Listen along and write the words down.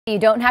You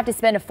don't have to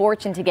spend a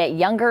fortune to get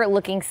younger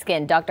looking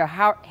skin. Dr.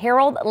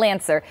 Harold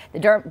Lancer,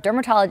 the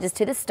dermatologist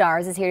to the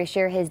stars, is here to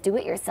share his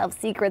do-it-yourself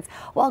secrets.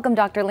 Welcome,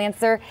 Dr.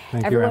 Lancer.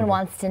 Everyone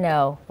wants to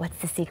know, what's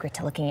the secret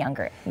to looking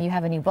younger? You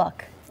have a new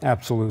book.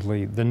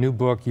 Absolutely. The new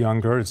book,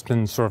 Younger, it's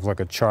been sort of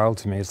like a child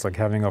to me. It's like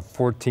having a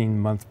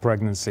 14-month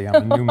pregnancy.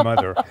 I'm a new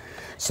mother.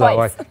 So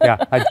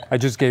I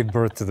just gave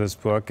birth to this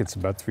book. It's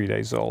about 3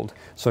 days old.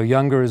 So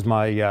Younger is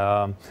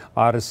my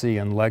odyssey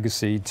and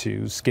legacy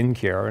to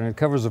skincare, and it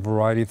covers a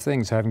variety of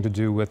things having to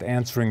do with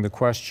answering the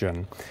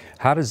question,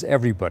 how does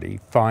everybody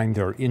find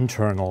their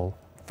internal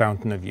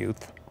fountain of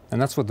youth?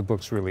 And that's what the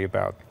book's really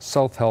about,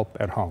 self-help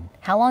at home.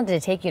 How long did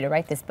it take you to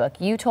write this book?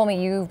 You told me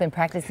you've been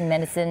practicing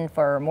medicine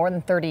for more than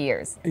 30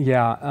 years.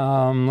 Yeah,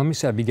 let me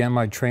say, I began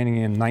my training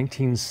in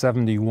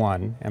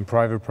 1971 and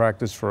private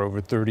practice for over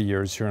 30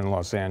 years here in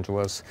Los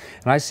Angeles.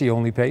 And I see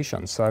only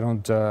patients. I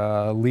don't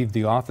leave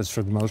the office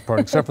for the most part,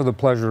 except for the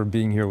pleasure of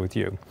being here with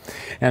you.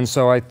 And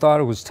so I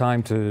thought it was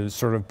time to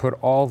sort of put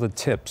all the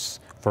tips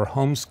for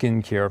home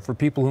skincare for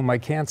people whom I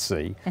can't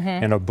see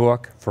in a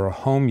book for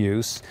home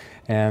use.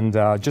 And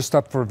just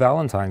up for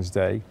Valentine's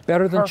Day.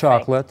 Better than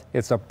chocolate.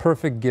 It's a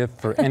perfect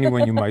gift for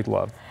anyone you might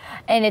love.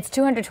 And it's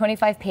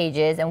 225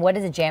 pages, and what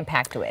is it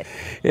jam-packed with?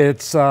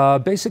 It's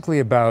basically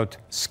about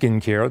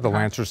skincare, the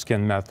Lancer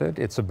Skin Method.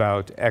 It's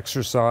about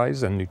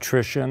exercise and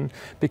nutrition,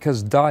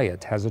 because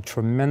diet has a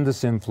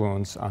tremendous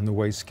influence on the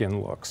way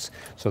skin looks.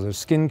 So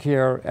there's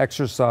skincare,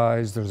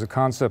 exercise, there's a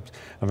concept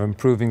of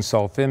improving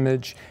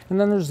self-image, and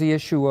then there's the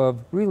issue of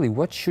really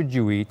what should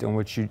you eat and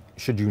what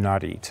should you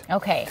not eat.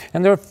 Okay.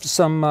 And there are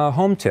some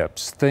home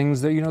tips,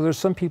 things that, you know, there's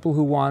some people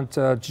who want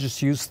to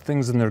just use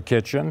things in their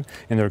kitchen,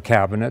 in their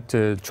cabinet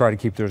to try to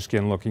keep their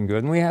skin looking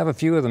good. And we have a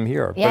few of them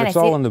here, but it's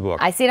all in the book.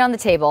 I see it on the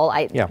table.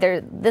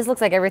 This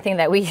looks like everything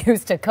that we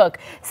use to cook.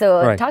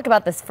 So talk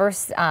about this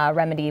first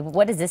remedy.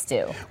 What does this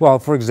do? Well,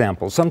 for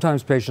example,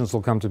 sometimes patients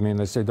will come to me and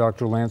they say,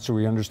 Dr. Lancer,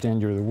 we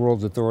understand you're the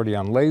world's authority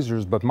on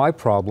lasers, but my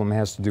problem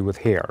has to do with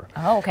hair.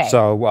 Oh, okay.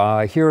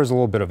 So here is a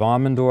little bit of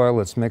almond oil.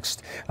 It's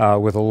mixed with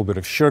a little bit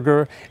of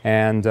sugar,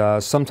 and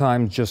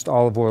sometimes just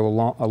olive oil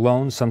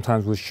alone,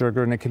 sometimes with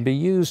sugar, and it can be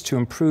used to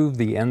improve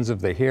the ends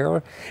of the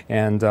hair,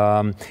 and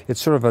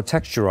it's sort of a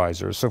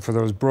texturizer. So for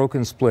those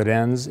broken split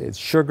ends, it's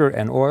sugar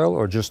and oil,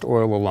 or just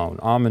oil alone,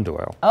 almond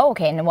oil. Oh,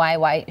 okay. And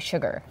why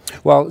sugar?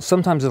 Well,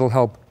 sometimes it'll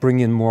help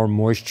bring in more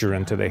moisture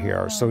into the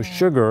hair. So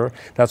sugar,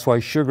 that's why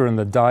sugar in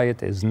the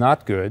diet is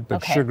not good,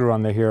 but sugar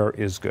on the hair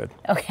is good.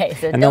 Okay,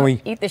 so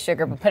don't eat the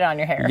sugar, but put it on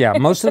your hair. Yeah,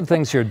 most of the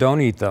things here,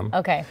 don't eat them.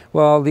 Okay.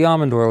 Well, the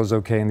almond oil is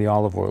okay and the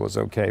olive oil is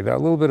okay. A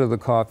little bit of the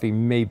coffee,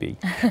 maybe.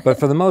 But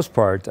for the most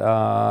part,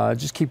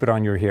 just keep it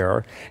on your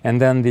hair.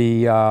 And then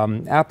the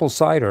apple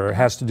cider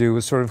has to do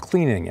with sort of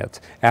cleaning it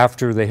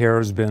after the hair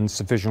has been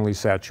sufficiently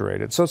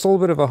saturated. So it's a little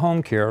bit of a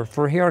home care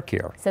for hair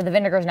care. So the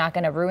vinegar is not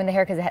going to ruin the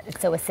hair because it's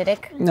so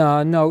acidic?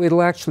 No,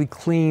 it'll actually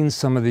clean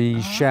some of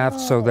the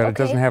shafts so that it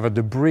doesn't have a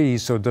debris,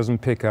 so it doesn't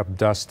pick up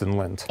dust and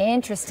lint.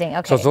 Interesting.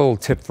 Okay. So it's a little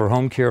tip for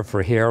home care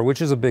for hair,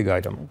 which is a big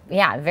item.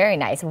 Yeah, very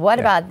nice. What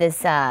about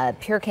this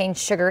pure cane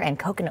sugar and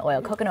coconut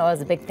oil? Coconut oil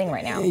is a big thing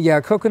right now. Yeah,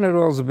 coconut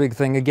oil is a big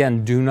thing.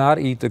 Again, do not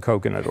eat the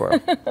coconut oil.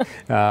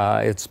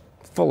 It's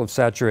full of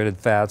saturated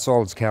fats.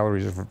 All its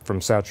calories are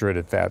from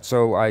saturated fat.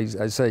 So I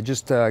say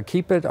just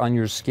keep it on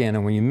your skin,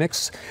 and when you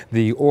mix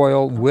the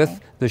oil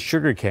with the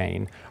sugar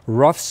cane,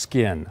 rough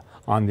skin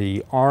on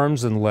the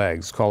arms and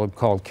legs, called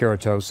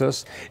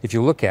keratosis. If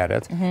you look at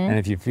it and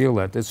if you feel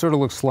it, it sort of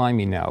looks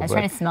slimy now. I was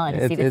trying to smell it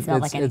to see if it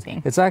smelled like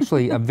anything. It's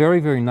actually a very,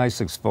 very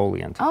nice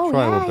exfoliant. Oh,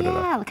 Try a little bit of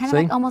that. Kind of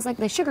like almost like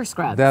the sugar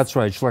scrub. That's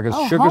right. It's like a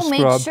sugar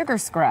homemade scrub. Sugar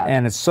scrub.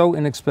 And it's so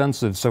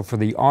inexpensive. So for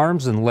the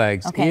arms and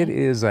legs, it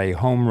is a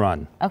home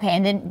run. Okay,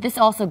 and then this is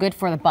also good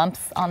for the bumps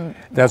on.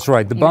 That's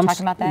right. The bumps.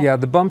 Talking about that? Yeah,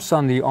 the bumps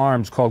on the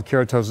arms, called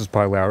keratosis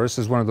pilaris,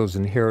 is one of those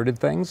inherited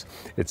things.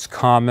 It's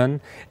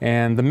common,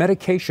 and the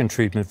medication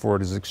treatment for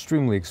it is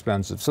extremely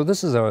expensive. So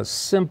this is a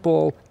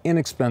simple,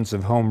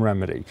 inexpensive home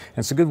remedy. And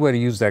it's a good way to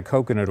use that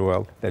coconut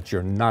oil that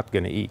you're not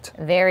going to eat.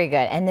 Very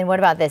good. And then what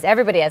about this?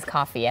 Everybody has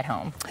coffee at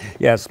home.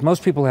 Yes,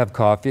 most people have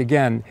coffee.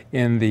 Again,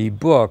 in the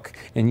book,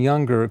 in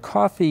Younger,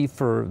 coffee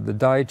for the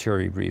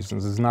dietary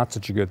reasons is not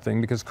such a good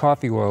thing because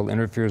coffee oil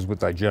interferes with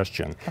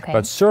digestion.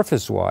 But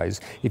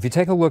surface-wise, if you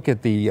take a look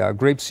at the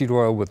grapeseed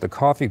oil with the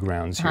coffee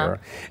grounds here,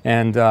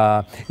 and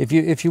if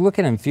you look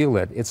at it and feel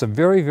it, it's a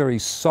very, very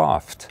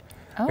soft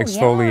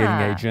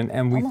exfoliating agent,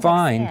 and we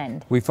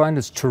find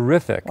it's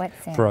terrific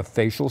for a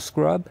facial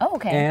scrub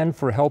and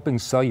for helping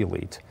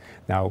cellulite.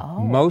 Now,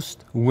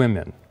 most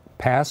women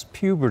past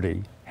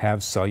puberty have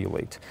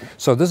cellulite.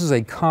 So this is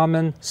a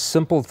common,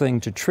 simple thing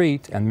to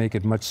treat and make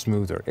it much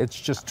smoother. It's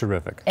just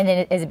terrific. And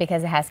then is it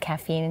because it has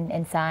caffeine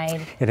inside?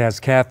 It has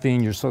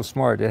caffeine. You're so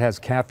smart. It has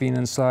caffeine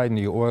inside, and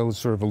the oil is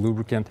sort of a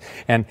lubricant.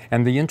 And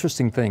the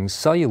interesting thing,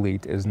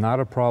 cellulite is not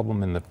a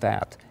problem in the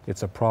fat.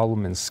 It's a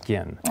problem in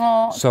skin.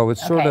 So it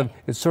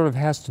sort of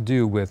has to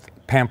do with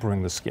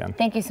pampering the skin.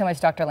 Thank you so much,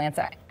 Dr.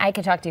 Lancer. I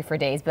could talk to you for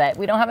days, but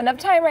we don't have enough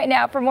time right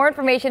now. For more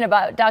information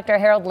about Dr.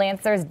 Harold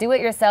Lancer's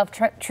do-it-yourself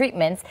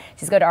treatments,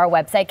 just go to our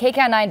website,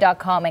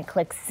 kcal9.com, and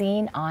click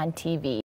Seen on TV.